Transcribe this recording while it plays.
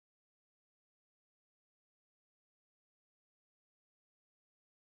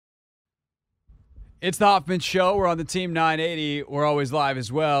It's the Hoffman Show. We're on the Team 980. We're always live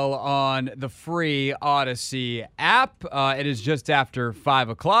as well on the free Odyssey app. It is just after 5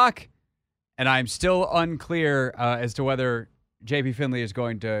 o'clock, and I'm still unclear as to whether JP Finlay is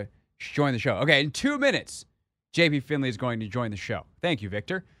going to join the show. Okay, in 2 minutes, JP Finlay is going to join the show. Thank you,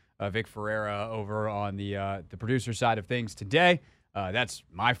 Victor. Vic Ferreira over on the producer side of things today. That's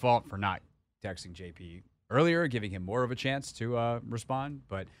my fault for not texting JP earlier, giving him more of a chance to respond.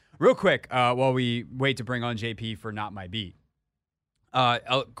 But real quick, while we wait to bring on JP for Not My Beat,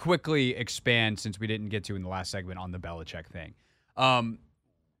 I'll quickly expand, since we didn't get to in the last segment, on the Belichick thing.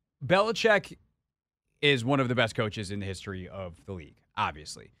 Belichick is one of the best coaches in the history of the league,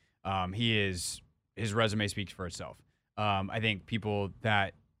 obviously. His resume speaks for itself. I think people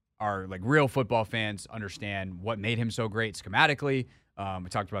that are like real football fans understand what made him so great schematically. We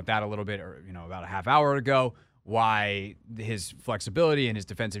talked about that a little bit, about a half hour ago, why his flexibility and his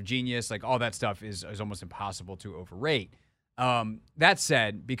defensive genius, like all that stuff is almost impossible to overrate. That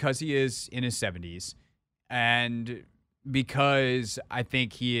said, because he is in his 70s and because I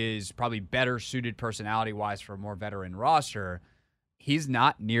think he is probably better suited personality-wise for a more veteran roster, he's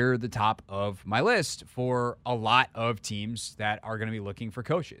not near the top of my list for a lot of teams that are going to be looking for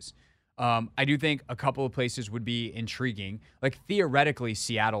coaches. I do think a couple of places would be intriguing. Like, theoretically,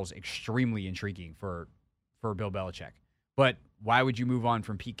 Seattle's extremely intriguing for Bill Belichick. But why would you move on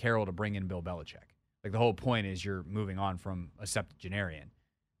from Pete Carroll to bring in Bill Belichick? Like, the whole point is you're moving on from a septuagenarian.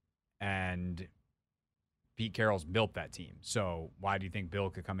 And Pete Carroll's built that team. So why do you think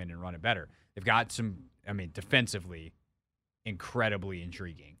Bill could come in and run it better? They've got defensively, incredibly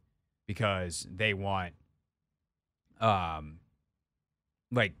intriguing because they want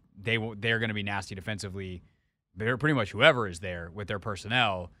they're going to be nasty defensively. They're pretty much whoever is there with their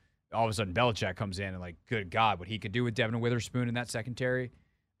personnel. All of a sudden Belichick comes in and, like, good God, what he could do with Devin Witherspoon in that secondary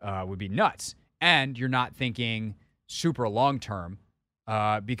would be nuts. And you're not thinking super long term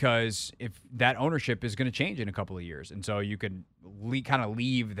because if that ownership is going to change in a couple of years, and so you could kind of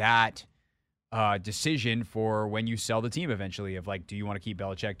leave that decision for when you sell the team eventually of, like, do you want to keep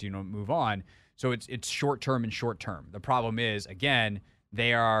Belichick? Do you want to move on? So it's short term and short term. The problem is, again,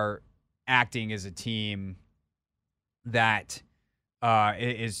 they are acting as a team that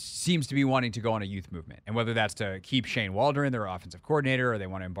seems to be wanting to go on a youth movement. And whether that's to keep Shane Waldron, their offensive coordinator, or they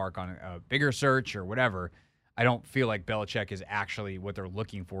want to embark on a bigger search or whatever, I don't feel like Belichick is actually what they're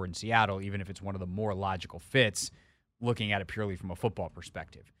looking for in Seattle, even if it's one of the more logical fits, looking at it purely from a football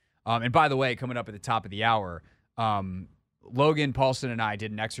perspective. And by the way, coming up at the top of the hour, Logan Paulson and I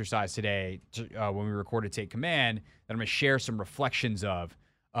did an exercise today when we recorded Take Command that I'm going to share some reflections of,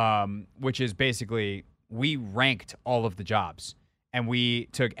 which is basically we ranked all of the jobs. And we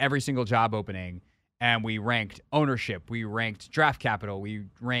took every single job opening and we ranked ownership. We ranked draft capital. We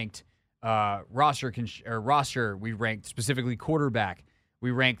ranked roster. We ranked specifically quarterback.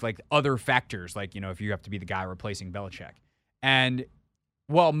 We ranked, like, other factors, like, if you have to be the guy replacing Belichick. And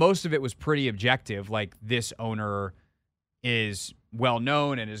while most of it was pretty objective, like, this owner is well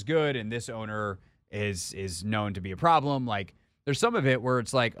known and is good, and this owner is known to be a problem. Like, there's some of it where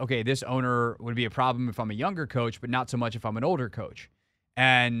it's like, okay, this owner would be a problem if I'm a younger coach, but not so much if I'm an older coach.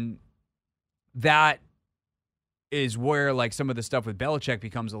 And that is where, like, some of the stuff with Belichick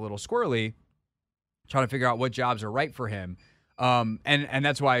becomes a little squirrely, trying to figure out what jobs are right for him. And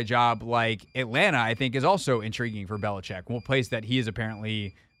that's why a job like Atlanta, I think, is also intriguing for Belichick. One place that he is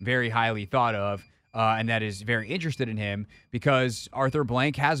apparently very highly thought of, and that is very interested in him, because Arthur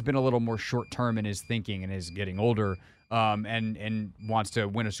Blank has been a little more short-term in his thinking and is getting older, and wants to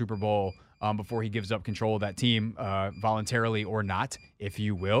win a Super Bowl before he gives up control of that team, voluntarily or not, if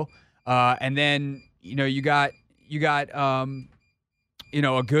you will. And then, you got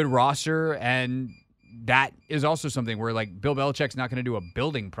a good roster, and that is also something where, like, Bill Belichick's not going to do a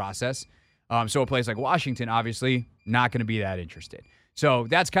building process. So a place like Washington, obviously, not going to be that interested. So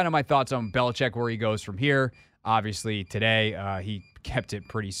that's kind of my thoughts on Belichick, where he goes from here. Obviously, today he kept it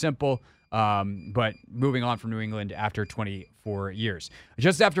pretty simple. But moving on from New England after 24 years.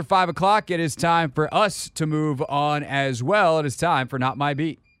 Just after 5 o'clock, it is time for us to move on as well. It is time for Not My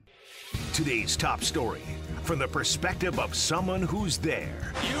Beat. Today's top story, from the perspective of someone who's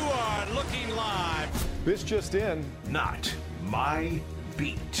there. You are looking live. This just in. Not My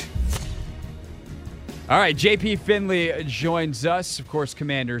Beat. All right, JP Finlay joins us, of course,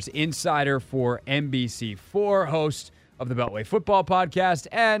 Commanders insider for NBC4, host of the Beltway Football Podcast,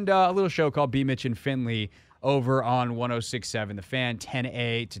 and a little show called B. Mitch and Finlay over on 106.7 The Fan,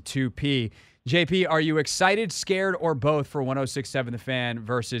 10A to 2P. JP, are you excited, scared, or both for 106.7 The Fan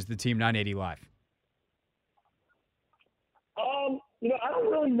versus the Team 980 Live? I don't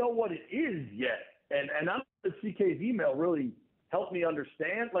really know what it is yet. And I'm the CK's email really helped me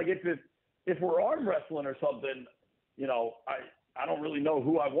understand. Like if we're arm wrestling or something, I don't really know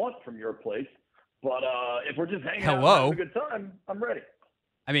who I want from your place. But if we're just hanging out and having a good time, I'm ready.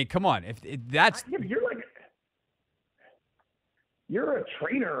 I mean, come on. If that's you're a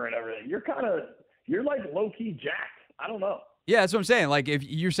trainer and everything. You're like low key Jack. I don't know. Yeah, that's what I'm saying. Like, if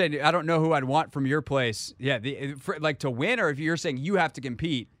you're saying I don't know who I'd want from your place, yeah, like to win, or if you're saying you have to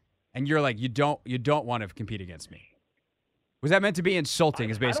compete, and you're like you don't want to compete against me. Was that meant to be insulting?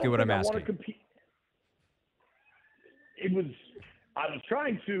 Is basically what I'm asking. I want to compete. I was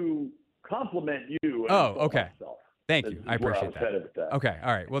trying to compliment you. Oh, okay. Thank you. I appreciate that. Okay,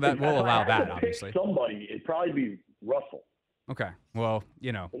 all right. Well, we'll allow that. Obviously, somebody it'd probably be Russell. Okay. Well,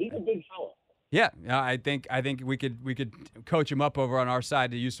 But he's a big fella. Yeah, I think we could coach him up over on our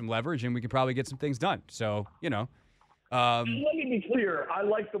side to use some leverage, and we could probably get some things done. So, Let me be clear. I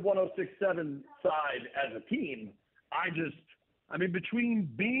like the 106.7 side as a team. Between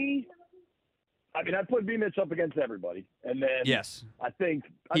B, I put B Mitch up against everybody, and then yes, I think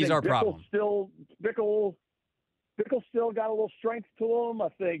he's our Bickle problem. Bickle still got a little strength to him. I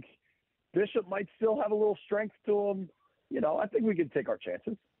think Bishop might still have a little strength to him. I think we can take our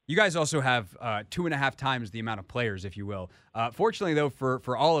chances. You guys also have 2.5 times the amount of players, if you will. Fortunately, though,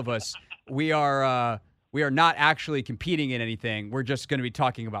 for all of us, we are not actually competing in anything. We're just going to be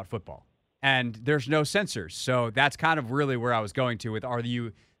talking about football, and there's no censors. So that's kind of really where I was going to with are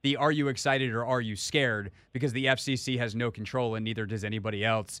you excited or are you scared? Because the FCC has no control, and neither does anybody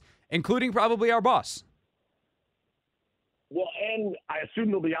else, including probably our boss. Well, and I assume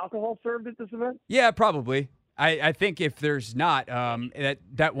there'll be alcohol served at this event? Yeah, probably. I think if there's not,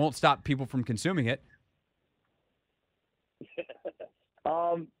 that won't stop people from consuming it.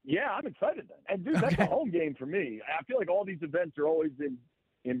 Yeah, I'm excited then. And, dude, that's a home game for me. I feel like all these events are always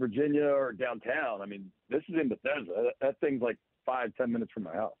in Virginia or downtown. This is in Bethesda. That thing's like 5-10 minutes from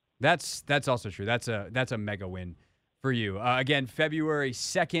my house. That's also true. That's a mega win for you. Again, February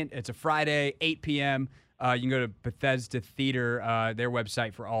 2nd. It's a Friday, 8 p.m. You can go to Bethesda Theater, their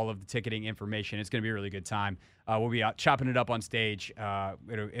website, for all of the ticketing information. It's going to be a really good time. We'll be out chopping it up on stage.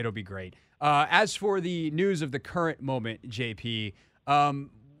 It'll be great. As for the news of the current moment, JP,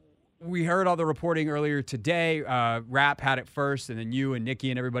 we heard all the reporting earlier today. Rap had it first, and then you and Nikki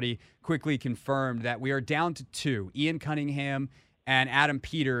and everybody quickly confirmed that we are down to 2, Ian Cunningham and Adam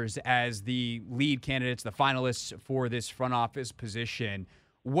Peters, as the lead candidates, the finalists for this front office position.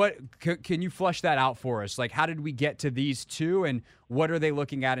 What can you flesh that out for us? Like, how did we get to these 2, and what are they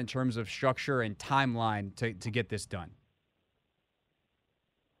looking at in terms of structure and timeline to get this done?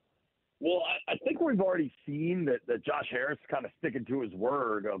 Well, I think we've already seen that Josh Harris kind of sticking to his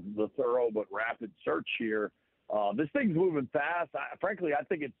word of the thorough but rapid search here. This thing's moving fast. Frankly, I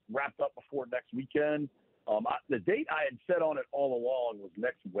think it's wrapped up before next weekend. The date I had set on it all along was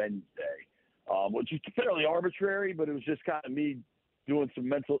next Wednesday, which is fairly arbitrary, but it was just kind of me doing some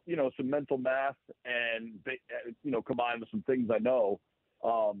mental math and, combined with some things I know.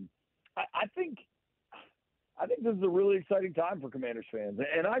 I think this is a really exciting time for Commanders fans.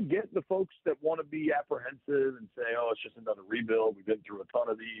 And I get the folks that want to be apprehensive and say, oh, it's just another rebuild. We've been through a ton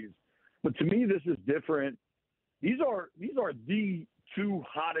of these. But to me, this is different. These are the 2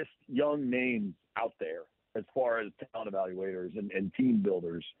 hottest young names out there as far as talent evaluators and team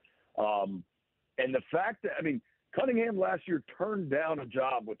builders. And the fact that, Cunningham last year turned down a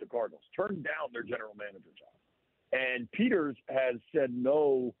job with the Cardinals, turned down their general manager job. And Peters has said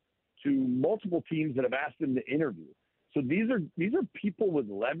no to multiple teams that have asked him to interview. So these are people with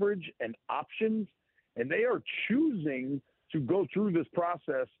leverage and options, and they are choosing to go through this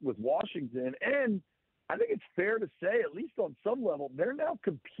process with Washington. And I think it's fair to say, at least on some level, they're now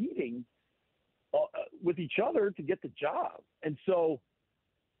competing with each other to get the job. And so,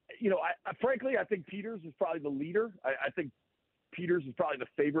 frankly, I think Peters is probably the leader. I think Peters is probably the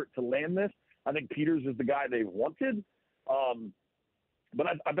favorite to land this. I think Peters is the guy they wanted. But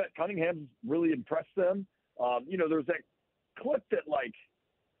I bet Cunningham's really impressed them. There's that clip that,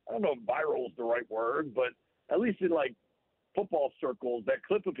 I don't know if viral is the right word, but at least in, football circles, that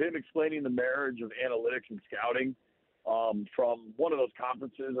clip of him explaining the marriage of analytics and scouting from one of those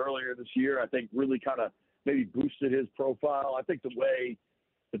conferences earlier this year, I think really kind of maybe boosted his profile. I think the way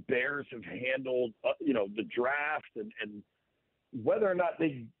the Bears have handled, the draft and whether or not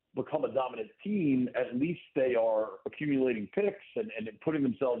they become a dominant team, at least they are accumulating picks and putting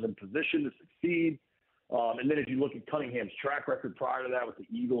themselves in position to succeed. And then if you look at Cunningham's track record prior to that with the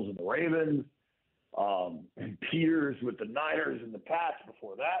Eagles and the Ravens, and Peters with the Niners and the Pats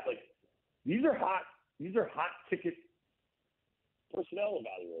before that, these are hot ticket personnel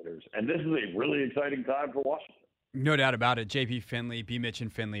evaluators. And this is a really exciting time for Washington. No doubt about it. JP Finlay, B. Mitch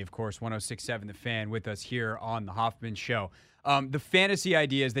and Finlay, of course, 106.7 The Fan with us here on the Hoffman Show. The fantasy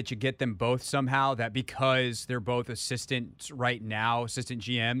idea is that you get them both somehow, that because they're both assistants right now, assistant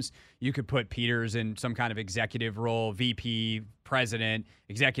GMs, you could put Peters in some kind of executive role, VP, president,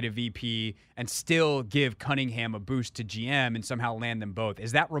 executive VP, and still give Cunningham a boost to GM and somehow land them both.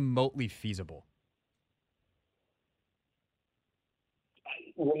 Is that remotely feasible?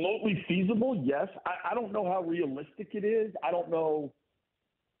 Remotely feasible, yes. I don't know how realistic it is. I don't know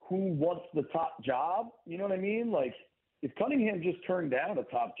who wants the top job. You know what I mean? Like, if Cunningham just turned down a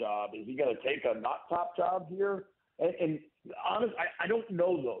top job, is he going to take a not top job here? And honest, I don't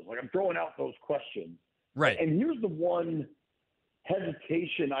know those. Like, I'm throwing out those questions. Right. And here's the one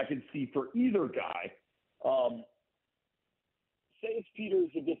hesitation I can see for either guy. Say it's Peters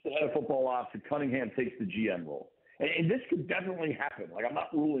who gets the head of football ops and Cunningham takes the GM role. And this could definitely happen. Like, I'm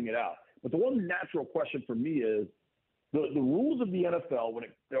not ruling it out. But the one natural question for me is the rules of the NFL,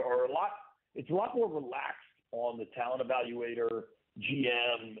 it's a lot more relaxed on the talent evaluator,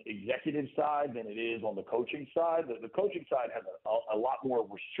 GM, executive side than it is on the coaching side. The coaching side has a lot more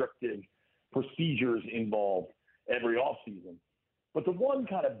restrictive procedures involved every offseason. But the one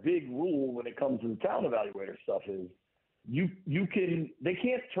kind of big rule when it comes to the talent evaluator stuff is they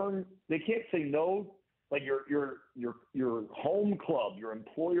can't say no. Like your home club, your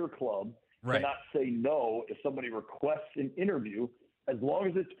employer club cannot say no if somebody requests an interview as long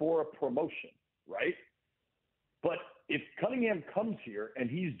as it's for a promotion, right? But if Cunningham comes here and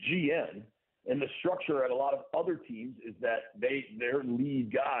he's GM, and the structure at a lot of other teams is that their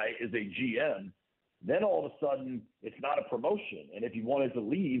lead guy is a GM, then all of a sudden it's not a promotion. And if he wanted to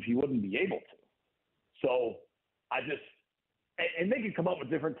leave, he wouldn't be able to. So and they can come up with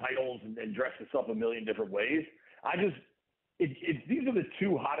different titles and dress this up a million different ways. These are the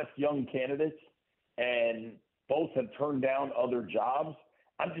two hottest young candidates, and both have turned down other jobs.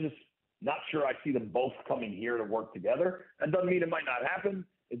 I'm just not sure I see them both coming here to work together. That doesn't mean it might not happen.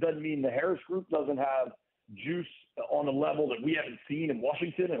 It doesn't mean the Harris Group doesn't have juice on a level that we haven't seen in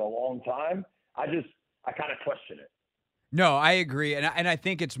Washington in a long time. I kind of question it. No, I agree. And I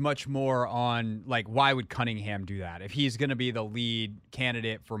think it's much more on, like, why would Cunningham do that? If he's going to be the lead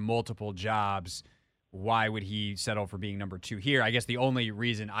candidate for multiple jobs, why would he settle for being number 2 here? I guess the only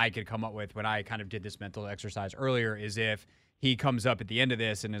reason I could come up with when I kind of did this mental exercise earlier is if he comes up at the end of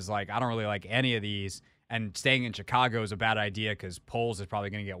this and is like, I don't really like any of these, and staying in Chicago is a bad idea because Poles is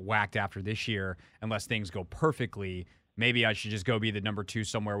probably going to get whacked after this year unless things go perfectly. Maybe I should just go be the number 2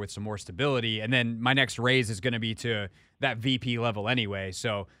 somewhere with some more stability. And then my next raise is going to be to that VP level anyway.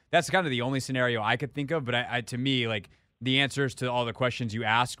 So that's kind of the only scenario I could think of. But to me, like, the answers to all the questions you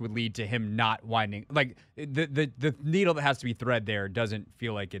asked would lead to him not winding. Like, the needle that has to be threaded there doesn't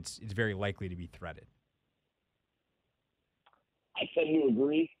feel like it's very likely to be threaded. I tend to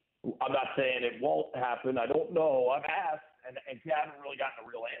agree. I'm not saying it won't happen. I don't know. I've asked, and I haven't really gotten a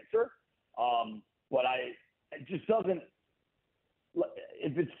real answer. But it just doesn't.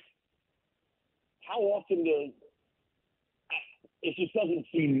 If it's how often it just doesn't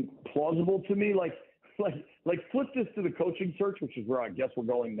seem plausible to me. Like flip this to the coaching search, which is where I guess we're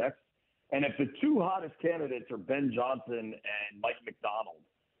going next. And if the two hottest candidates are Ben Johnson and Mike McDonald,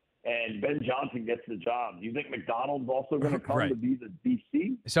 and Ben Johnson gets the job, do you think McDonald's also going to come to be the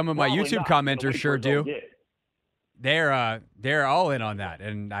DC? Some of my YouTube commenters sure do. They're all in on that,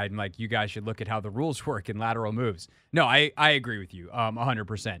 and I'm like, you guys should look at how the rules work in lateral moves. No, I agree with you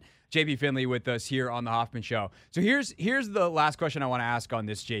 100%. JP Finlay with us here on the Hoffman Show. So here's the last question I want to ask on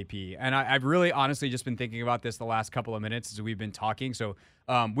this, JP, and I've really honestly just been thinking about this the last couple of minutes as we've been talking, so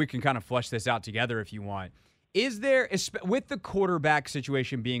we can kind of flesh this out together if you want. Is there, with the quarterback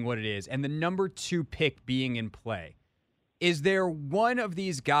situation being what it is and the number 2 pick being in play, is there one of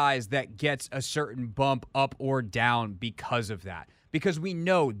these guys that gets a certain bump up or down because of that? Because we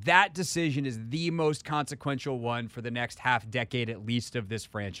know that decision is the most consequential one for the next half decade at least of this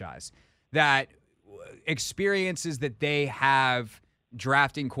franchise. That experiences that they have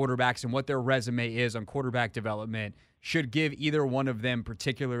drafting quarterbacks and what their resume is on quarterback development should give either one of them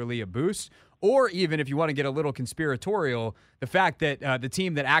particularly a boost. Or even if you want to get a little conspiratorial, the fact that the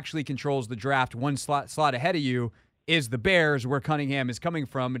team that actually controls the draft one slot ahead of you is the Bears, where Cunningham is coming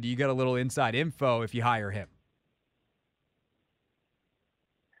from, and do you get a little inside info if you hire him?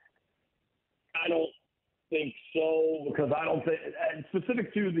 I don't think so, because I don't think,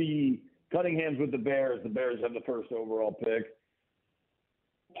 specific to the Cunningham's with the Bears have the first overall pick.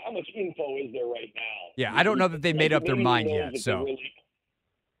 How much info is there right now? Yeah, I don't know that they made up their mind yet. So,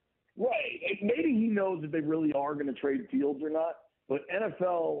 right. Maybe he knows that they really are going to trade Fields or not, but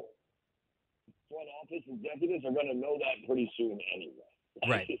NFL front office executives are going to know that pretty soon anyway.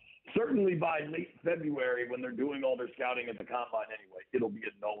 Right. Certainly by late February, when they're doing all their scouting at the combine anyway, it'll be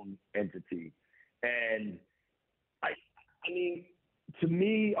a known entity. And I mean, to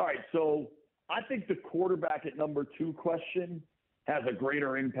me, all right, so I think the quarterback at number 2 question has a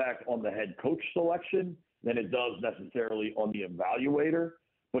greater impact on the head coach selection than it does necessarily on the evaluator.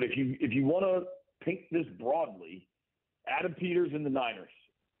 But if you want to paint this broadly, Adam Peters and the Niners,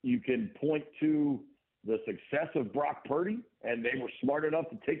 you can point to the success of Brock Purdy, and they were smart enough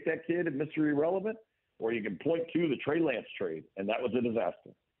to take that kid at Mr. Irrelevant, or you can point to the Trey Lance trade, and that was a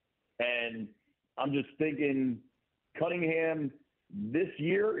disaster. And I'm just thinking Cunningham this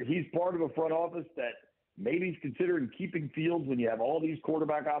year, he's part of a front office that maybe he's considering keeping Fields when you have all these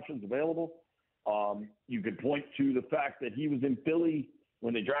quarterback options available. You could point to the fact that he was in Philly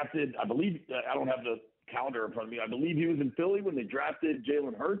when they drafted, I believe, I don't have the calendar in front of me. I believe he was in Philly when they drafted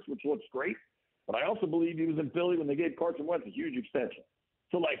Jalen Hurts, which looks great. But I also believe he was in Philly when they gave Carson Wentz a huge extension.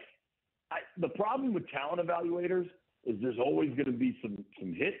 So, the problem with talent evaluators is there's always going to be some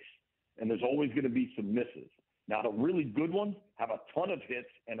hits and there's always going to be some misses. Now, the really good ones have a ton of hits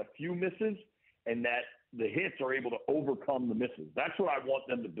and a few misses, and that the hits are able to overcome the misses. That's what I want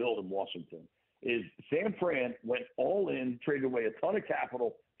them to build in Washington. Is San Fran went all in, traded away a ton of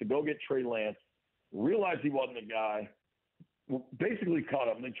capital to go get Trey Lance, realized he wasn't a guy, basically cut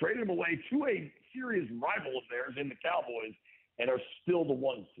him. They traded him away to a serious rival of theirs in the Cowboys and are still the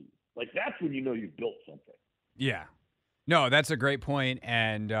 1 seed. That's when you know you've built something. Yeah. No, that's a great point,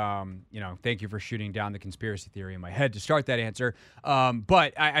 and thank you for shooting down the conspiracy theory in my head to start that answer.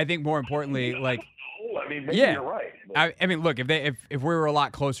 But I think more importantly, maybe you're right. I mean, look, if we were a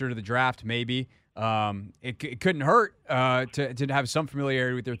lot closer to the draft, maybe it couldn't hurt to have some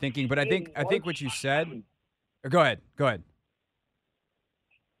familiarity with their thinking. But I think what you said. Go ahead.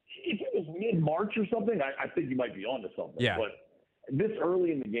 If it was mid-March or something, I think you might be onto something. Yeah. But this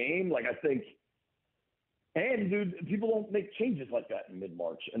early in the game, I think. And, dude, people don't make changes like that in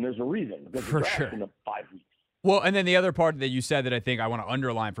mid-March, and there's a reason. Because for sure. In 5 weeks. Well, and then the other part that you said that I think I want to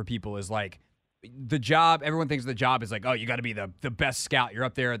underline for people is the job. Everyone thinks the job is you got to be the best scout. You're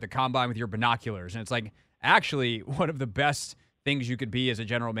up there at the combine with your binoculars, and it's actually one of the best things you could be as a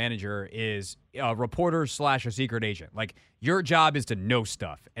general manager is a reporter / a secret agent. Your job is to know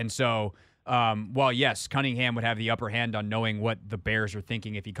stuff, and so. While yes, Cunningham would have the upper hand on knowing what the Bears are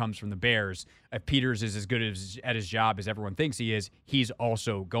thinking if he comes from the Bears. If Peters is as good at his job as everyone thinks he is, he's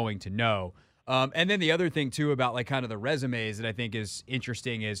also going to know. And then the other thing too about kind of the resumes that I think is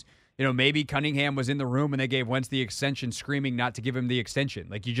interesting is, maybe Cunningham was in the room when they gave Wentz the extension, screaming not to give him the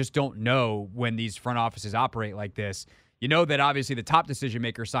extension. You just don't know when these front offices operate like this. You know that obviously the top decision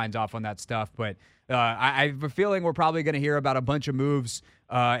maker signs off on that stuff, but I have a feeling we're probably going to hear about a bunch of moves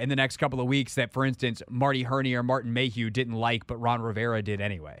in the next couple of weeks that, for instance, Marty Herney or Martin Mayhew didn't like, but Ron Rivera did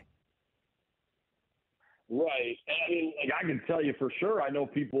anyway. Right. And I mean, I can tell you for sure, I know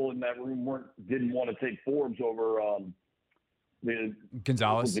people in that room didn't want to take Forbes over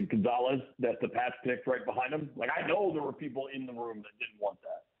Gonzalez. That the Pats picked right behind him. I know there were people in the room that didn't want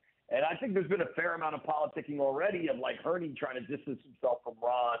that. And I think there's been a fair amount of politicking already of Herney trying to distance himself from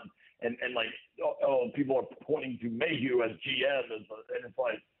Ron and people are pointing to Mayhew as GM and it's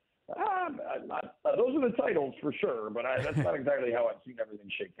those are the titles for sure, but that's not exactly how I've seen everything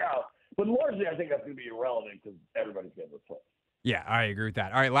shake out. But largely, I think that's going to be irrelevant because everybody's getting replaced. Yeah, I agree with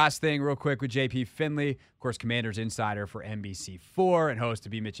that. All right, last thing real quick with JP Finlay, of course, Commanders insider for NBC4 and host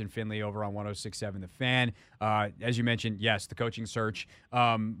of Mitch and Finlay over on 106.7 The Fan. As you mentioned, yes, the coaching search.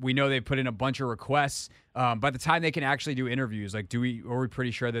 We know they've put in a bunch of requests. By the time they can actually do interviews, are we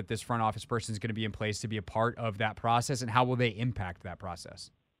pretty sure that this front office person is going to be in place to be a part of that process, and how will they impact that process?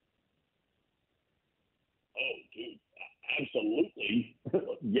 Oh, dude, absolutely.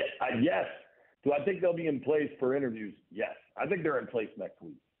 Yes. Do I think they'll be in place for interviews? Yes. I think they're in place next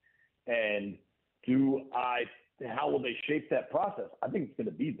week. And how will they shape that process? I think it's going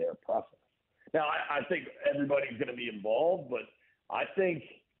to be their process. Now, I think everybody's going to be involved, but I think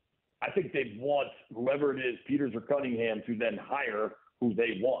they want whoever it is, Peters or Cunningham, to then hire who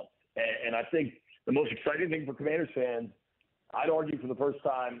they want. And I think the most exciting thing for Commanders fans, I'd argue for the first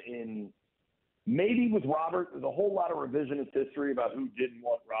time in maybe with Robert, there's a whole lot of revisionist history about who didn't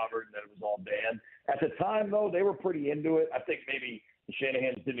want Robert and that it was all Dan. At the time, though, they were pretty into it. I think maybe the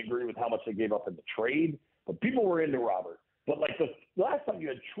Shanahans didn't agree with how much they gave up in the trade, but people were into Robert. But the last time you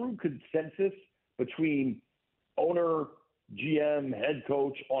had true consensus between owner, GM, head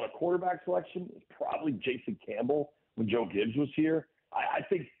coach on a quarterback selection was probably Jason Campbell when Joe Gibbs was here. I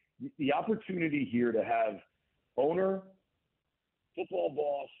think the opportunity here to have owner, football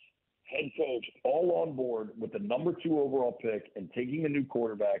boss, head coach, all on board with the number 2 overall pick and taking a new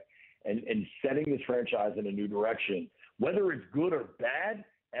quarterback and setting this franchise in a new direction. Whether it's good or bad,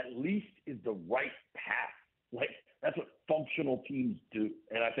 at least is the right path. Like, that's what functional teams do,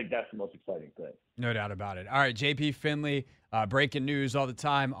 and I think that's the most exciting thing. No doubt about it. All right, JP Finlay, breaking news all the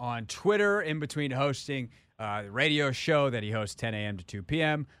time on Twitter in between hosting the radio show that he hosts 10 a.m. to 2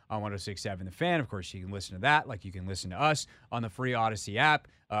 p.m. on 106.7 The Fan. Of course, you can listen to that like you can listen to us on the free Odyssey app.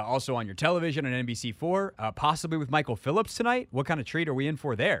 Also on your television on NBC4, possibly with Michael Phillips tonight. What kind of treat are we in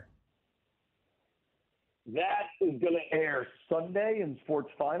for there? That is going to air Sunday in Sports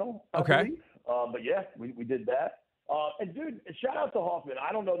Final, I believe. But, yeah, we did that. And, dude, shout out to Hoffman.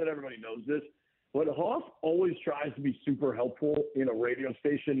 I don't know that everybody knows this, but Hoff always tries to be super helpful in a radio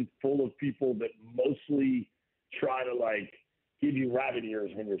station full of people that mostly try to, like, give you rabbit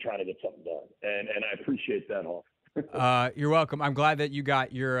ears when you're trying to get something done. And I appreciate that, Hoff. You're welcome. I'm glad that you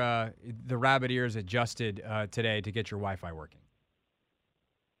got your the rabbit ears adjusted today to get your Wi-Fi working.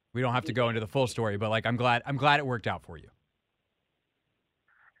 We don't have to go into the full story, but like I'm glad it worked out for you.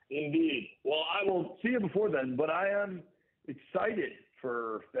 Indeed. Well, I will see you before then, but I am excited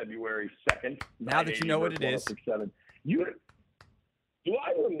for February 2nd. Now that you know what it is. Do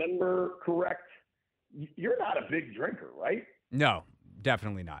I remember correct? You're not a big drinker, right? No,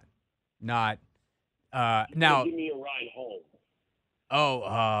 definitely not. Not now. Give me a ride home.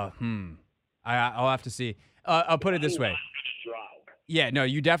 I'll have to see. I'll put it this way. Yeah, no,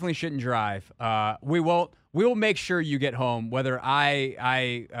 you definitely shouldn't drive. We will make sure you get home, whether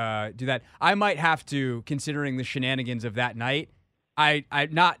I do that. I might have to, considering the shenanigans of that night. I'm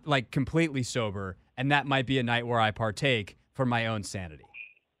not like completely sober, and that might be a night where I partake for my own sanity.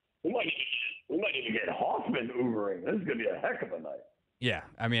 We might even get Hoffman Ubering. This is gonna be a heck of a night. Yeah,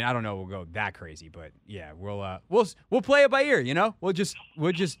 I mean, I don't know, we'll go that crazy, but yeah, we'll play it by ear, you know. We'll just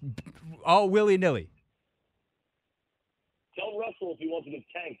all willy nilly. Tell Russell if he wants to get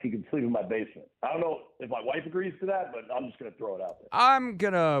tanked, he can sleep in my basement. I don't know if my wife agrees to that, but I'm just going to throw it out there. I'm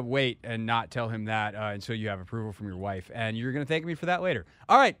going to wait and not tell him that until you have approval from your wife, and you're going to thank me for that later.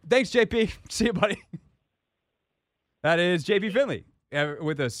 All right. Thanks, JP. See you, buddy. That is JP Finlay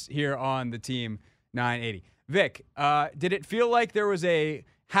with us here on the Team 980. Vic, did it feel like there was a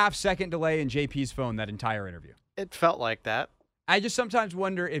half-second delay in JP's phone that entire interview? It felt like that. I just sometimes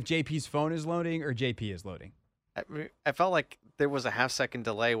wonder if JP's phone is loading or JP is loading. I felt like there was a half-second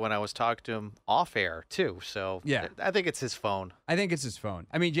delay when I was talking to him off air, too. So yeah, I think it's his phone. I think it's his phone.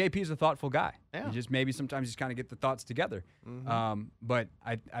 I mean, JP's a thoughtful guy. Yeah. He just maybe sometimes he's kind of get the thoughts together. Mm-hmm. But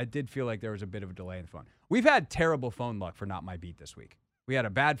I did feel like there was a bit of a delay in the phone. We've had terrible phone luck for Not My Beat this week. We had a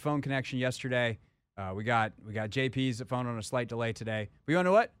bad phone connection yesterday. We got JP's phone on a slight delay today. But you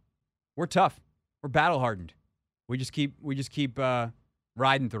know what? We're tough. We're battle hardened. We just keep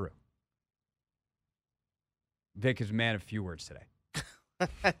riding through. Vic is a man of few words today.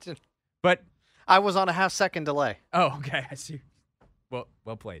 But I was on a half-second delay. Oh, okay. I see.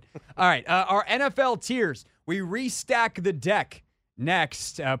 Well played. All right. Our NFL tiers. We restack the deck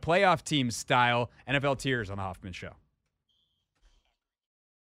next, playoff team style, NFL tiers on the Hoffman Show.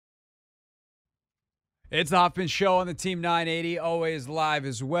 It's the Hoffman Show on the Team 980, always live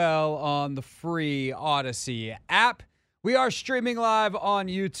as well on the free Odyssey app. We are streaming live on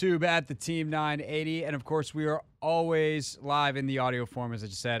YouTube at the Team 980, and of course, we are always live in the audio form, as I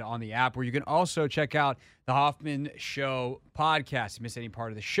just said, on the app, where you can also check out the Hoffman Show podcast. If you miss any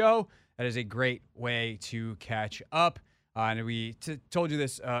part of the show, that is a great way to catch up. And we told you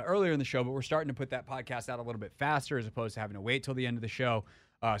this earlier in the show, but we're starting to put that podcast out a little bit faster as opposed to having to wait till the end of the show.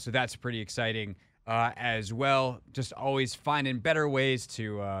 So that's pretty exciting as well. Just always finding better ways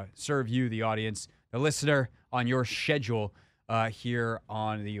to serve you, the audience, the listener, on your schedule here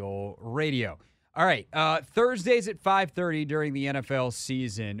on the old radio. All right, Thursdays at 5:30 during the NFL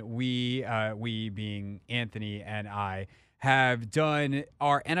season, we being Anthony and I, have done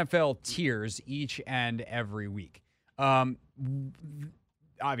our NFL tiers each and every week.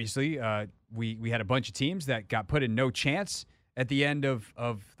 Obviously, we had a bunch of teams that got put in no chance at the end of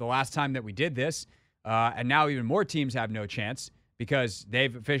the last time that we did this, and now even more teams have no chance because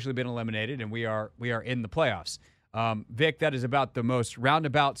they've officially been eliminated, and we are in the playoffs. Vic, that is about the most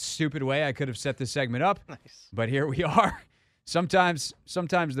roundabout, stupid way I could have set this segment up. Nice. But here we are. Sometimes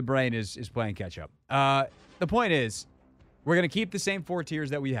the brain is playing catch up. The point is, we're going to keep the same four tiers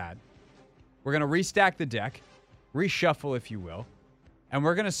that we had. We're going to restack the deck, reshuffle, if you will, and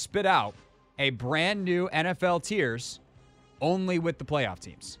we're going to spit out a brand new NFL tiers only with the playoff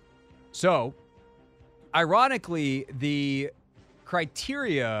teams. So, ironically, the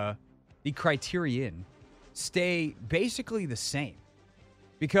criterion stay basically the same.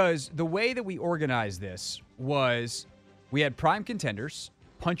 Because the way that we organized this was we had prime contenders,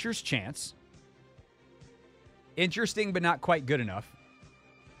 puncher's chance, interesting but not quite good enough,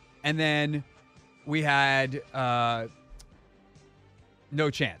 and then we had no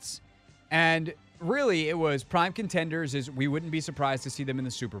chance. And really it was prime contenders is we wouldn't be surprised to see them in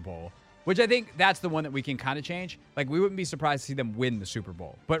the Super Bowl, which I think that's the one that we can kind of change. Like, we wouldn't be surprised to see them win the Super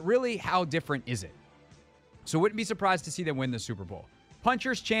Bowl. But really, how different is it? So wouldn't be surprised to see them win the Super Bowl.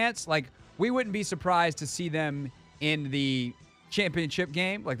 Puncher's chance, like, we wouldn't be surprised to see them in the championship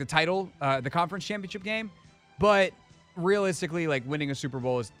game, like the title, the conference championship game. But realistically, like, winning a Super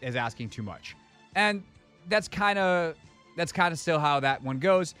Bowl is asking too much. And that's kind of still how that one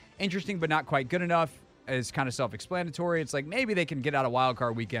goes. Interesting, but not quite good enough is kind of self-explanatory. It's like maybe they can get out of wild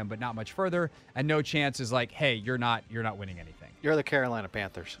card weekend, but not much further. And no chance is like, hey, you're not winning anything. You're the Carolina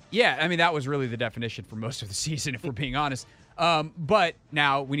Panthers. Yeah, I mean, that was really the definition for most of the season, if we're being honest. But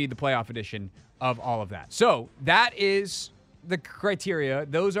now we need the playoff edition of all of that. So that is the criteria.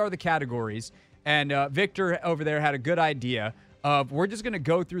 Those are the categories. And Victor over there had a good idea of we're just going to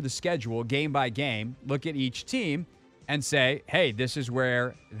go through the schedule game by game, look at each team, and say, hey, this is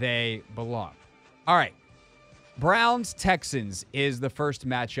where they belong. All right. Browns-Texans is the first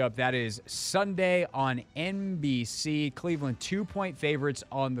matchup. That is Sunday on NBC. Cleveland 2-point favorites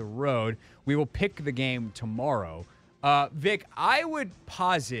on the road. We will pick the game tomorrow. Vic, I would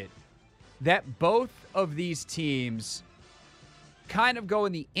posit that both of these teams kind of go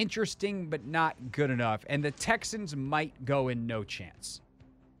in the interesting but not good enough, and the Texans might go in no chance.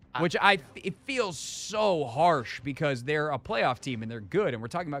 Which it feels so harsh because they're a playoff team and they're good, and we're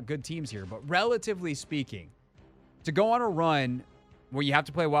talking about good teams here. But relatively speaking, to go on a run where you have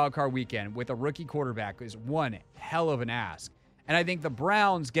to play wild card weekend with a rookie quarterback is one hell of an ask. And I think the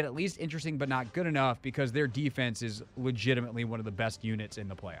Browns get at least interesting but not good enough because their defense is legitimately one of the best units in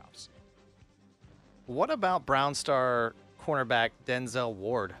the playoffs. What about Brown star cornerback Denzel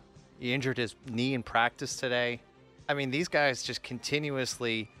Ward? He injured his knee in practice today. I mean, these guys just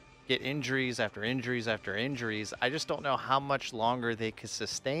continuously get injuries after injuries after injuries. I just don't know how much longer they could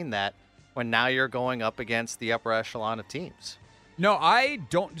sustain that when now you're going up against the upper echelon of teams. No, I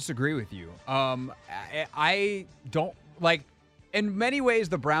don't disagree with you. I don't like. In many ways,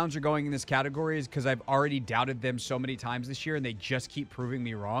 the Browns are going in this category because I've already doubted them so many times this year, and they just keep proving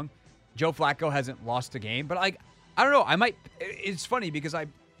me wrong. Joe Flacco hasn't lost a game, but I don't know. I might. It's funny because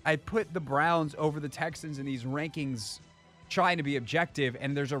I put the Browns over the Texans in these rankings, trying to be objective,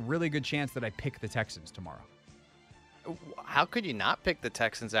 and there's a really good chance that I pick the Texans tomorrow. How could you not pick the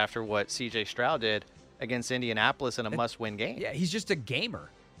Texans after what C.J. Stroud did against Indianapolis in a must-win game? Yeah, he's just a gamer.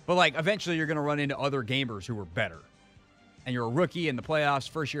 But, like, eventually you're going to run into other gamers who are better. And you're a rookie in the playoffs,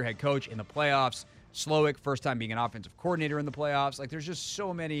 first-year head coach in the playoffs, Slowick, first time being an offensive coordinator in the playoffs. Like, there's just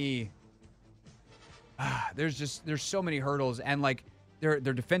so many there's so many hurdles. And, like, they're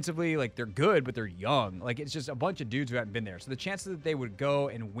defensively, like, they're good, but they're young. Like, it's just a bunch of dudes who haven't been there. So the chances that they would go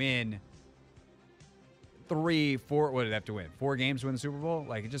and win 3, 4, what did they have to win? 4 games to win the Super Bowl?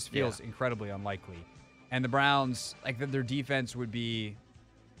 Like, it just feels incredibly unlikely. And the Browns, like, their defense would be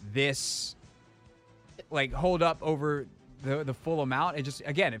this, like, hold up over the full amount. It just,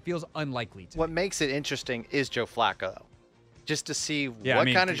 again, it feels unlikely to What me. makes it interesting is Joe Flacco, though. Just to see Yeah, what I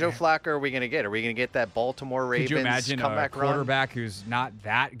mean, kind of Joe Flacco are we going to get? Are we going to get that Baltimore Ravens Could you imagine a comeback quarterback who's not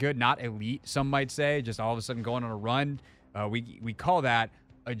that good, not elite, some might say, just all of a sudden going on a run? We call that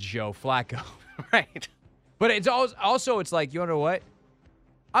a Joe Flacco. run? Right. But it's also it's like, you know what?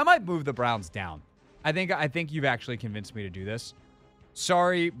 I might move the Browns down. I think you've actually convinced me to do this.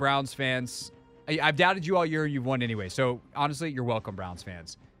 Sorry, Browns fans. I've doubted you all year. You've won anyway. So, honestly, you're welcome, Browns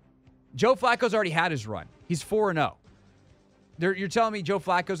fans. Joe Flacco's already had his run. He's 4-0. You're telling me Joe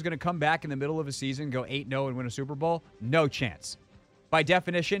Flacco's going to come back in the middle of a season, go 8-0 and win a Super Bowl? No chance. By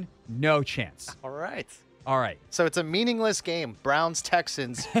definition, no chance. All right. All right. So it's a meaningless game.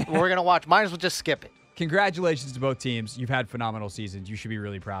 Browns-Texans. We're going to watch. Might as well just skip it. Congratulations to both teams. You've had phenomenal seasons. You should be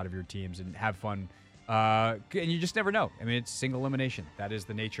really proud of your teams and have fun. And you just never know. I mean, it's single elimination. That is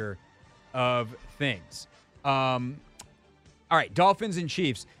the nature of things. All right, Dolphins and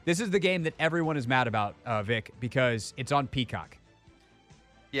Chiefs. This is the game that everyone is mad about, Vic, because it's on Peacock.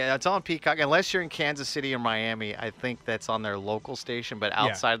 Yeah, it's on Peacock. Unless you're in Kansas City or Miami, I think that's on their local station. But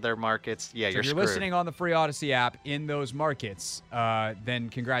outside their markets, So you're if you're screwed. listening on the free Odyssey app in those markets, then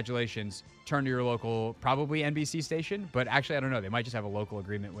congratulations. Turn to your local, probably NBC station. But actually, I don't know. They might just have a local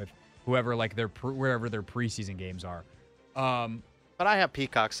agreement with whoever, like wherever their preseason games are. But I have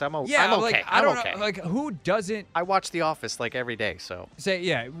Peacock, so I'm okay. Like, I I'm don't okay. know. Like, who doesn't I watch The Office like every day, so.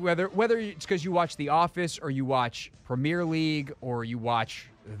 say, whether it's because you watch The Office or you watch Premier League or you watch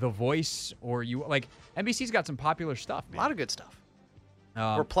The Voice or you, like, NBC's got some popular stuff, A man. lot of good stuff.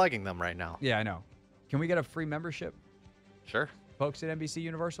 We're plugging them right now. Yeah, I know. Can we get a free membership, Sure. folks at NBC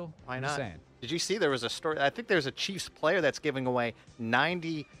Universal? Why I'm not? just saying. Did you see there was a story? I think there's a Chiefs player that's giving away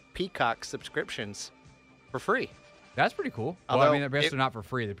 90 Peacock subscriptions for free. That's pretty cool. Well, Although I mean, the rest are not for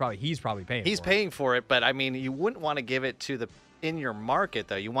free. He's probably paying. He's for paying for it, but I mean, you wouldn't want to give it to in your market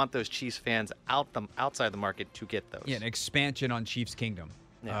though. You want those Chiefs fans outside the market to get those. Yeah, an expansion on Chiefs Kingdom,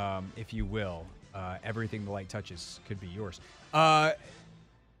 Yeah. if you will. Everything the light touches could be yours.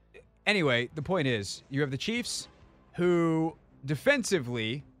 Anyway, the point is, you have the Chiefs, who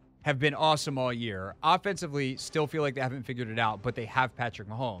defensively have been awesome all year. Offensively, still feel like they haven't figured it out, but they have Patrick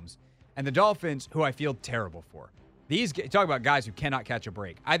Mahomes. And the Dolphins, who I feel terrible for. Talk about guys who cannot catch a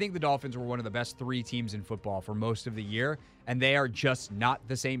break. I think the Dolphins were one of the best 3 teams in football for most of the year, and they are just not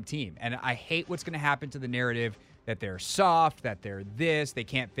the same team. And I hate what's going to happen to the narrative that they're soft, that they're this, they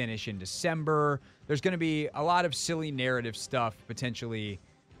can't finish in December. There's going to be a lot of silly narrative stuff potentially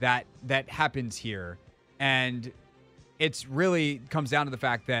that happens here. And it's really comes down to the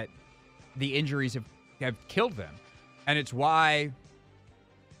fact that the injuries have killed them. And it's why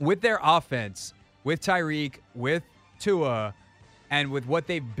with their offense, with Tyreek, with Tua, and with what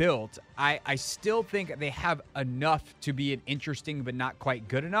they've built, I still think they have enough to be an interesting but not quite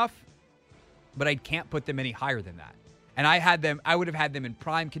good enough. But I can't put them any higher than that. And I would have had them in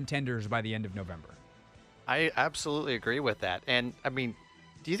prime contenders by the end of November. I absolutely agree with that. And I mean,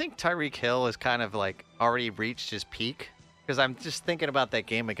 do you think Tyreek Hill has kind of like already reached his peak? Because I'm just thinking about that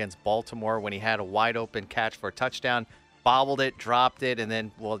game against Baltimore when he had a wide open catch for a touchdown, bobbled it, dropped it, and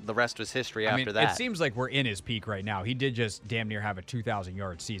then, well, the rest was history after that. It seems like we're in his peak right now. He did just damn near have a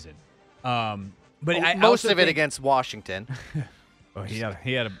 2,000-yard season. But most of it against Washington. Oh, he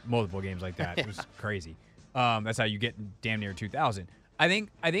had multiple games like that. It was crazy. That's how you get damn near 2,000. I think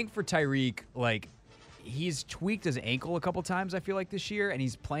for Tyreek, like, he's tweaked his ankle a couple times, I feel like, this year, and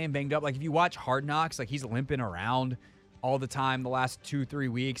he's playing banged up. Like, if you watch Hard Knocks, like, he's limping around all the time the last 2-3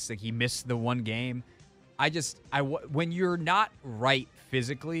 weeks. Like, he missed the one game. When you're not right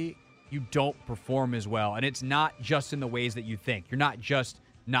physically, you don't perform as well. And it's not just in the ways that you think. You're not just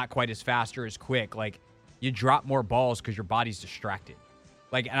not quite as fast or as quick. Like, you drop more balls because your body's distracted.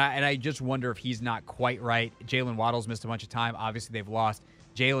 Like, and I just wonder if he's not quite right. Jalen Waddle's missed a bunch of time. Obviously, they've lost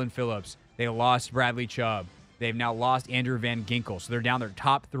Jalen Phillips. They lost Bradley Chubb. They've now lost Andrew Van Ginkel. So they're down their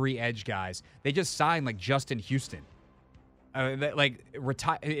top 3 edge guys. They just signed, like, Justin Houston.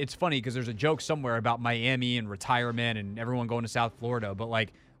 It's funny because there's a joke somewhere about Miami and retirement and everyone going to South Florida. But,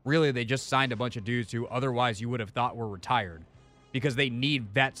 like, really, they just signed a bunch of dudes who otherwise you would have thought were retired because they need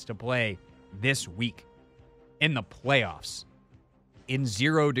vets to play this week in the playoffs in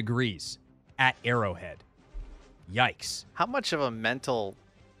 0 degrees at Arrowhead. Yikes. How much of a mental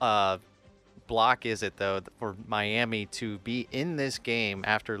block is it, though, for Miami to be in this game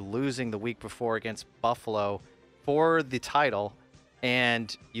after losing the week before against Buffalo for the title,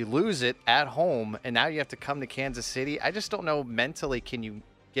 and you lose it at home, and now you have to come to Kansas City? I just don't know mentally, can you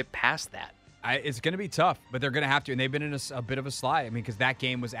get past that? It's going to be tough, but they're going to have to, and they've been in a bit of a slide. I mean, because that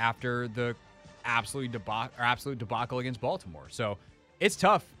game was after the absolute debacle against Baltimore. So it's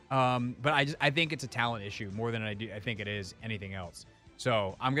tough, but I think it's a talent issue more than I think it is anything else.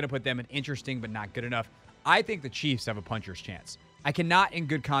 So I'm going to put them in interesting but not good enough. I think the Chiefs have a puncher's chance. I cannot, in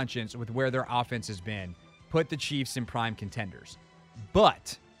good conscience, with where their offense has been, put the Chiefs in prime contenders.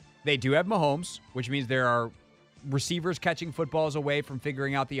 But they do have Mahomes, which means there are receivers catching footballs away from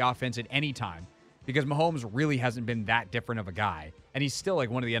figuring out the offense at any time because Mahomes really hasn't been that different of a guy. And he's still like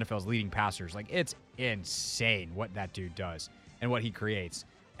one of the NFL's leading passers. Like, it's insane what that dude does and what he creates.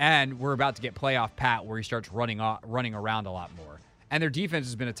 And we're about to get playoff Pat where he starts running around a lot more. And their defense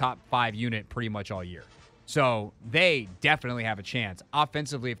has been a top 5 unit pretty much all year. So they definitely have a chance.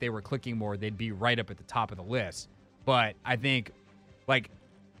 Offensively, if they were clicking more, they'd be right up at the top of the list. But I think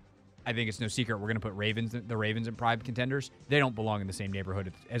it's no secret we're going to put the Ravens in prime contenders. They don't belong in the same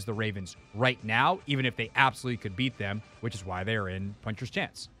neighborhood as the Ravens right now, even if they absolutely could beat them, which is why they're in puncher's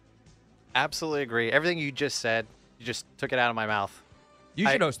chance. Absolutely agree. Everything you just said, you just took it out of my mouth. You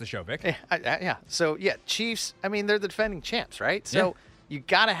should host the show, Vic. Yeah. So, yeah, Chiefs, I mean, they're the defending champs, right? So you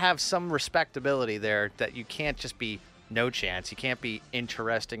got to have some respectability there that you can't just be no chance. You can't be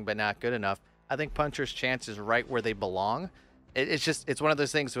interesting but not good enough. I think puncher's chance is right where they belong. It's one of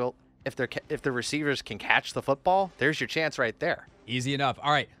those things, well, if the receivers can catch the football, there's your chance right there. Easy enough.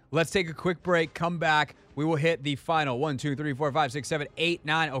 All right, let's take a quick break. Come back. We will hit the final 1, 2, 3, 4, 5, 6, 7, 8,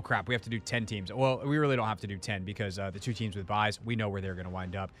 9. Oh, crap. We have to do 10 teams. Well, we really don't have to do 10 because the 2 teams with buys, we know where they're going to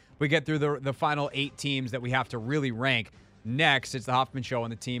wind up. We get through the final 8 teams that we have to really rank. Next, it's the Hoffman Show on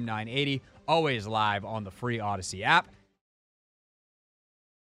the Team 980, always live on the free Odyssey app.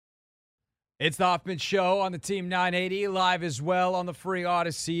 It's the Hoffman Show on the Team 980, live as well on the free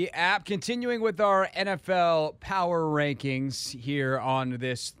Odyssey app. Continuing with our NFL power rankings here on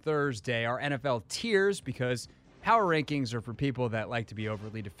this Thursday, our NFL tiers, because power rankings are for people that like to be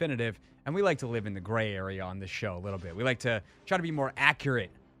overly definitive, and we like to live in the gray area on this show a little bit. We like to try to be more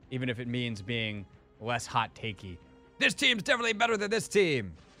accurate, even if it means being less hot-takey. This team's definitely better than this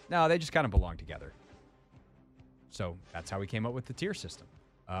team. No, they just kind of belong together. So that's how we came up with the tier system.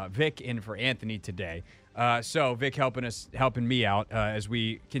 Vic in for Anthony today. So Vic helping me out as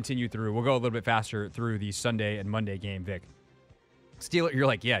we continue through. We'll go a little bit faster through the Sunday and Monday game, Vic. Steelers, you're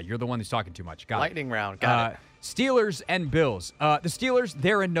like, yeah, you're the one who's talking too much. Got Lightning round. Got it. Steelers and Bills. The Steelers,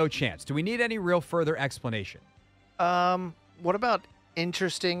 they're in no chance. Do we need any real further explanation? What about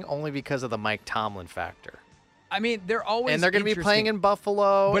interesting only because of the Mike Tomlin factor? I mean, they're always and they're going to be playing in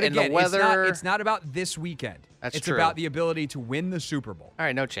Buffalo, but again, the weather. It's not about this weekend. It's true. About the ability to win the Super Bowl. All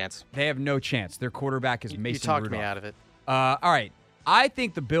right, no chance. They have no chance. Their quarterback is Mason You talked Rudolph. me out of it. All right. I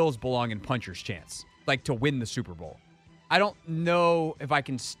think the Bills belong in puncher's chance, like to win the Super Bowl. I don't know if I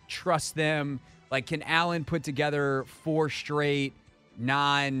can trust them. Like, can Allen put together 4 straight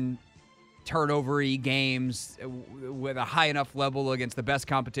non-turnover-y games with a high enough level against the best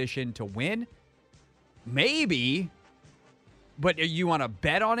competition to win? Maybe. But you want to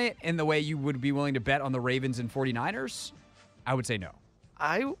bet on it in the way you would be willing to bet on the Ravens and 49ers? I would say no.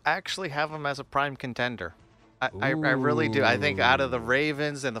 I actually have them as a prime contender. I really do. I think out of the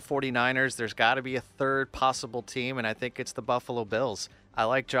Ravens and the 49ers, there's got to be a third possible team, and I think it's the Buffalo Bills. I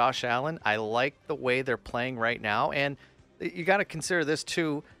like Josh Allen. I like the way they're playing right now. And you got to consider this,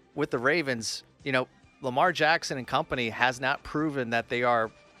 too, with the Ravens. You know, Lamar Jackson and company has not proven that they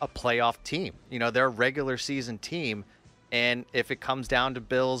are a playoff team. You know, they're a regular season team. And if it comes down to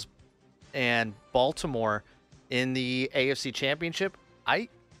Bills and Baltimore in the AFC Championship, I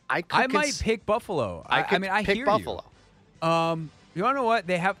might pick Buffalo. I mean, I pick hear Buffalo. You. You want to know what?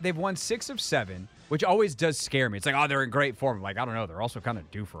 They've won 6 of 7, which always does scare me. It's like, oh, they're in great form. I'm like, I don't know. They're also kind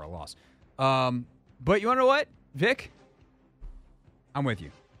of due for a loss. But you want to know what, Vic? I'm with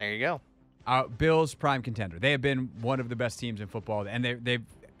you. There you go. Bills prime contender. They have been one of the best teams in football, and they've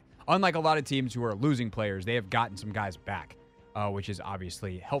unlike a lot of teams who are losing players, they have gotten some guys back, which is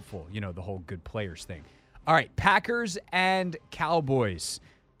obviously helpful. You know, the whole good players thing. All right, Packers and Cowboys.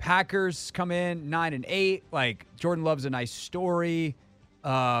 Packers come in 9-8. Like, Jordan Love's a nice story.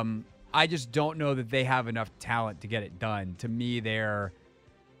 I just don't know that they have enough talent to get it done. To me, they're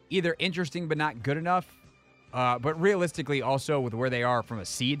either interesting but not good enough. But realistically, also with where they are from a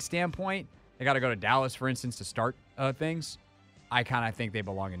seed standpoint, they got to go to Dallas, for instance, to start things. I kind of think they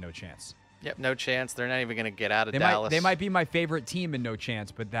belong in no chance. Yep, no chance. They're not even going to get out of Dallas. They might be my favorite team in no chance,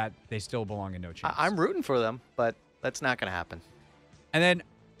 but that they still belong in no chance. I'm rooting for them, but that's not going to happen. And then,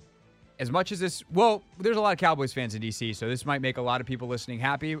 as much as this, well, there's a lot of Cowboys fans in D.C., so this might make a lot of people listening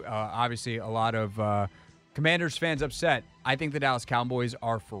happy. Obviously, a lot of Commanders fans upset. I think the Dallas Cowboys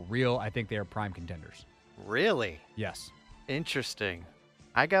are for real. I think they are prime contenders. Really? Yes. Interesting.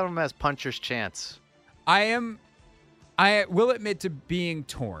 I got them as puncher's chance. I will admit to being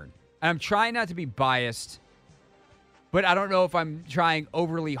torn. I'm trying not to be biased, but I don't know if I'm trying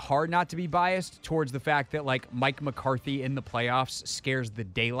overly hard not to be biased towards the fact that, like, Mike McCarthy in the playoffs scares the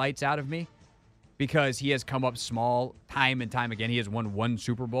daylights out of me because he has come up small time and time again. He has won 1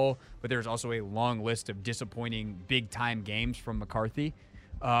 Super Bowl, but there's also a long list of disappointing big-time games from McCarthy.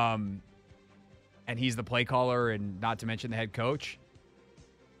 And he's the play caller and not to mention the head coach.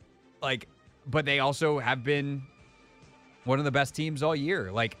 Like, but they also have been one of the best teams all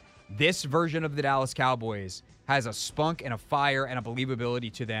year. Like, this version of the Dallas Cowboys has a spunk and a fire and a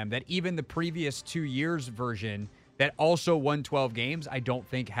believability to them that even the previous 2 years version that also won 12 games, I don't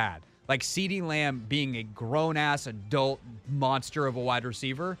think had. Like, CeeDee Lamb being a grown-ass adult monster of a wide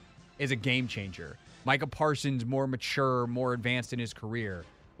receiver is a game changer. Micah Parsons, more mature, more advanced in his career.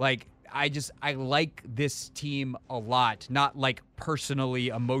 Like, I like this team a lot. Not like personally,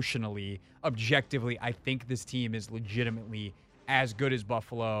 emotionally, objectively. I think this team is legitimately as good as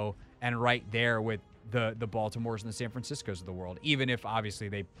Buffalo and right there with the Baltimores and the San Franciscos of the world, even if obviously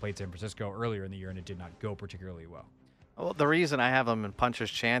they played San Francisco earlier in the year and it did not go particularly well. Well, the reason I have them in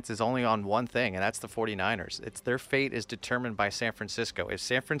puncher's chance is only on one thing, and that's the 49ers. It's their fate is determined by San Francisco. If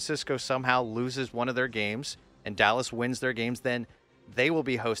San Francisco somehow loses one of their games and Dallas wins their games, then They will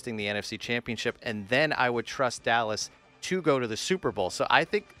be hosting the NFC Championship, and then I would trust Dallas to go to the Super Bowl. So I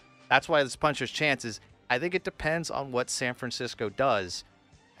think that's why this puncher's chance is, I think it depends on what San Francisco does,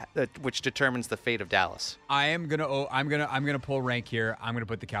 which determines the fate of Dallas. I'm gonna pull rank here. I'm gonna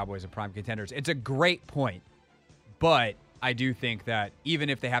put the Cowboys in prime contenders. It's a great point, but I do think that even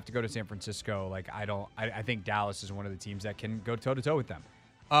if they have to go to San Francisco, like I think Dallas is one of the teams that can go toe to toe with them.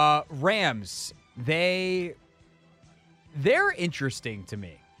 Rams, they're interesting to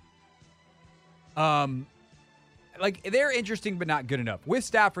me. Like they're interesting, but not good enough. With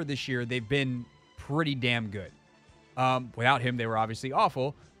Stafford this year, they've been pretty damn good. Without him, they were obviously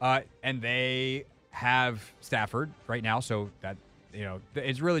awful. And they have Stafford right now, so that,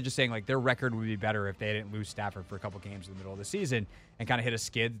 it's really just saying like their record would be better if they didn't lose Stafford for a couple games in the middle of the season and kind of hit a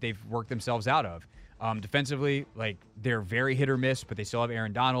skid they've worked themselves out of. Defensively, like they're very hit or miss, but they still have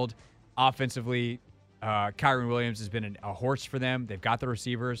Aaron Donald. Offensively, Kyron Williams has been a horse for them. They've got the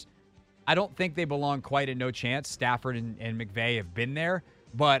receivers. I don't think they belong quite at no chance. Stafford and McVay have been there,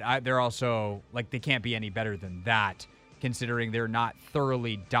 but they're also like they can't be any better than that, considering they're not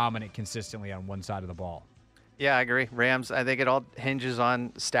thoroughly dominant consistently on one side of the ball. Yeah, I agree. Rams, I think it all hinges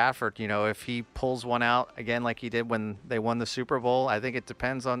on Stafford. If he pulls one out again like he did when they won the Super Bowl, I think it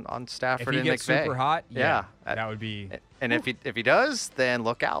depends on Stafford and McVay. If he gets super hot, yeah, that would be. And if he does, then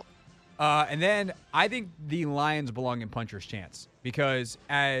look out. And then I think the Lions belong in puncher's chance because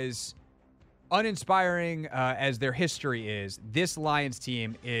as uninspiring as their history is, this Lions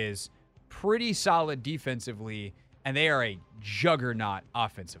team is pretty solid defensively, and they are a juggernaut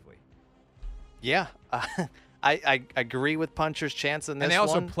offensively. Yeah, I agree with puncher's chance in this one. And they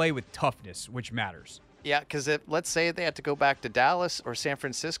also play with toughness, which matters. Yeah, because let's say they had to go back to Dallas or San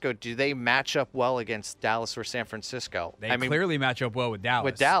Francisco, do they match up well against Dallas or San Francisco? They clearly match up well with Dallas.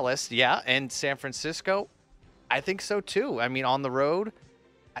 With Dallas, yeah, and San Francisco, I think so too. I mean, on the road,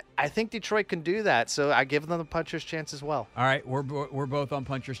 I think Detroit can do that, so I give them the puncher's chance as well. All right, we're both on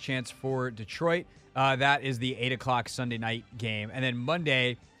puncher's chance for Detroit. That is the 8 o'clock Sunday night game. And then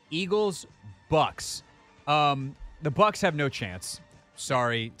Monday, Eagles-Bucks. The Bucks have no chance.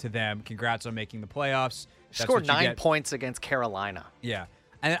 Sorry to them. Congrats on making the playoffs. Scored 9 points against Carolina. Yeah.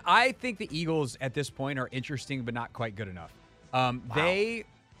 And I think the Eagles at this point are interesting, but not quite good enough. Wow.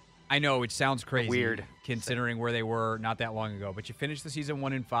 I know it sounds crazy. Weird. Considering where they were not that long ago, but you finished the season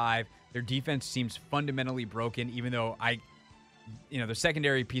 1-5. Their defense seems fundamentally broken, even though the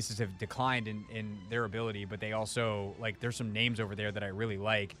secondary pieces have declined in their ability, but they also, there's some names over there that I really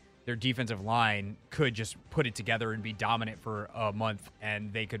like. Their defensive line could just put it together and be dominant for a month,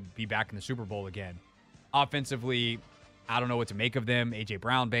 and they could be back in the Super Bowl again. Offensively, I don't know what to make of them. A.J.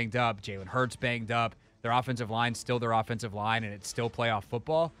 Brown banged up. Jalen Hurts banged up. Their offensive line's still their offensive line, and it's still playoff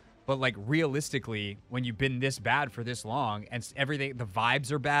football. But, realistically, when you've been this bad for this long and everything, the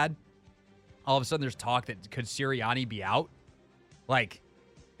vibes are bad, all of a sudden there's talk that could Sirianni be out?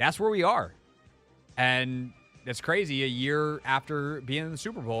 That's where we are. And that's crazy. A year after being in the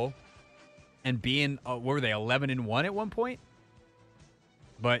Super Bowl and being, what were they, 11-1 at one point?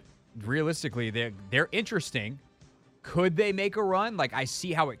 But realistically, they're interesting. Could they make a run? I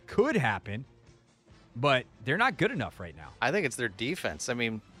see how it could happen, but they're not good enough right now. I think it's their defense. I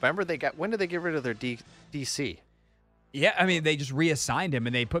mean, remember when did they get rid of their DC? Yeah, I mean, they just reassigned him,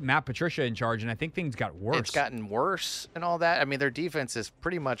 and they put Matt Patricia in charge, and I think things got worse. It's gotten worse and all that. I mean, their defense is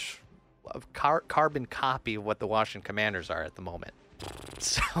pretty much a carbon copy of what the Washington Commanders are at the moment.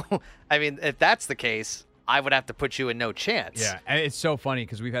 So, I mean, if that's the case, I would have to put you in no chance. Yeah, and it's so funny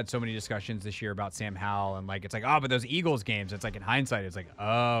because we've had so many discussions this year about Sam Howell, and it's but those Eagles games, it's in hindsight, it's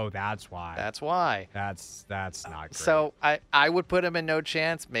oh, that's why. That's why. That's not great. So I would put them in no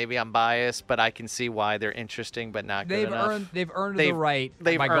chance. Maybe I'm biased, but I can see why they're interesting, but not good enough. They've earned the right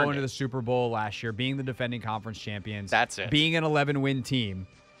by going to the Super Bowl last year, being the defending conference champions. That's it. Being an 11-win team,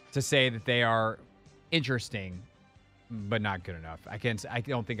 to say that they are interesting, but not good enough. I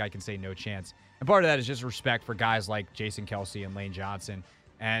don't think I can say no chance. And part of that is just respect for guys like Jason Kelsey and Lane Johnson.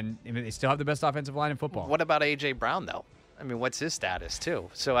 And they still have the best offensive line in football. What about A.J. Brown, though? I mean, what's his status, too?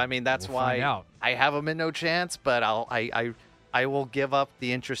 So, I mean, that's why I have him in no chance, but I will give up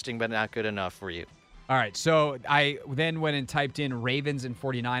the interesting but not good enough for you. All right, so I then went and typed in Ravens and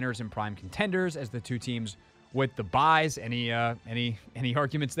 49ers and prime contenders as the two teams with the buys. Any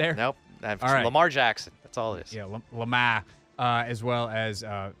arguments there? Nope. All right. Lamar Jackson. That's all it is. Yeah, Lamar, as well as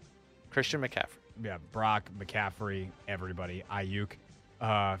Christian McCaffrey. Yeah, Brock, McCaffrey, everybody,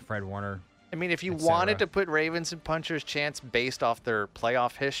 Ayuk, Fred Warner. I mean, if you wanted to put Ravens and puncher's chance based off their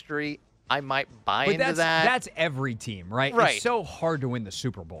playoff history, I might buy into that. That's every team, right? Right. It's so hard to win the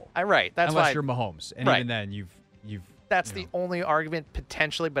Super Bowl. Right. That's unless why you're Mahomes, and right. even then, you've That's the only argument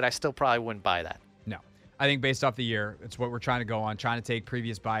potentially, but I still probably wouldn't buy that. No. I think based off the year, it's what we're trying to go on, trying to take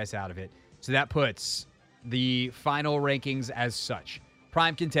previous bias out of it. So that puts the final rankings as such.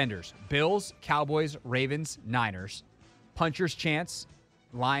 Prime contenders: Bills, Cowboys, Ravens, Niners. Puncher's chance: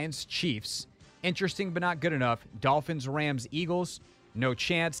 Lions, Chiefs. Interesting but not good enough: Dolphins, Rams, Eagles. No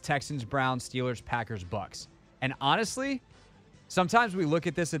chance: Texans, Browns, Steelers, Packers, Bucks. And honestly, sometimes we look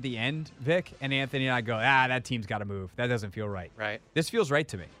at this at the end, Vic, and Anthony and I go, that team's got to move. That doesn't feel right. Right. This feels right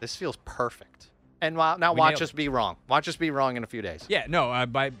to me. This feels perfect. And now watch us be wrong. Watch us be wrong in a few days. Yeah, no,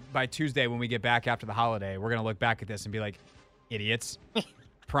 by Tuesday when we get back after the holiday, we're going to look back at this and be like, idiots.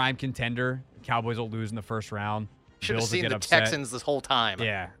 Prime contender. Cowboys will lose in the first round. Should have Bills will seen get the upset. Texans this whole time.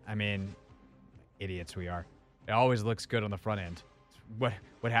 Yeah, I mean, idiots we are. It always looks good on the front end.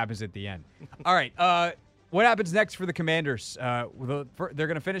 What happens at the end? All right, what happens next for the Commanders? They're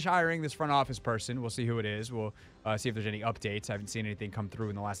going to finish hiring this front office person. We'll see who it is. We'll see if there's any updates. I haven't seen anything come through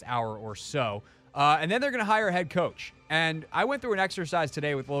in the last hour or so. And then they're going to hire a head coach. And I went through an exercise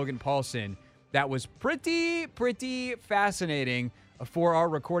today with Logan Paulson that was pretty fascinating for our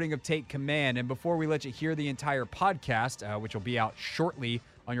recording of Take Command. And before we let you hear the entire podcast, which will be out shortly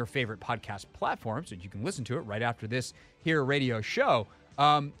on your favorite podcast platform, so you can listen to it right after this here radio show,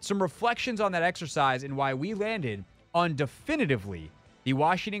 some reflections on that exercise and why we landed on definitively the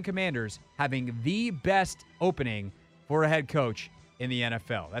Washington Commanders having the best opening for a head coach in the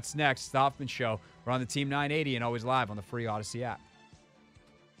NFL. That's next. The Hoffman Show. We're on the Team 980 and always live on the free Odyssey app.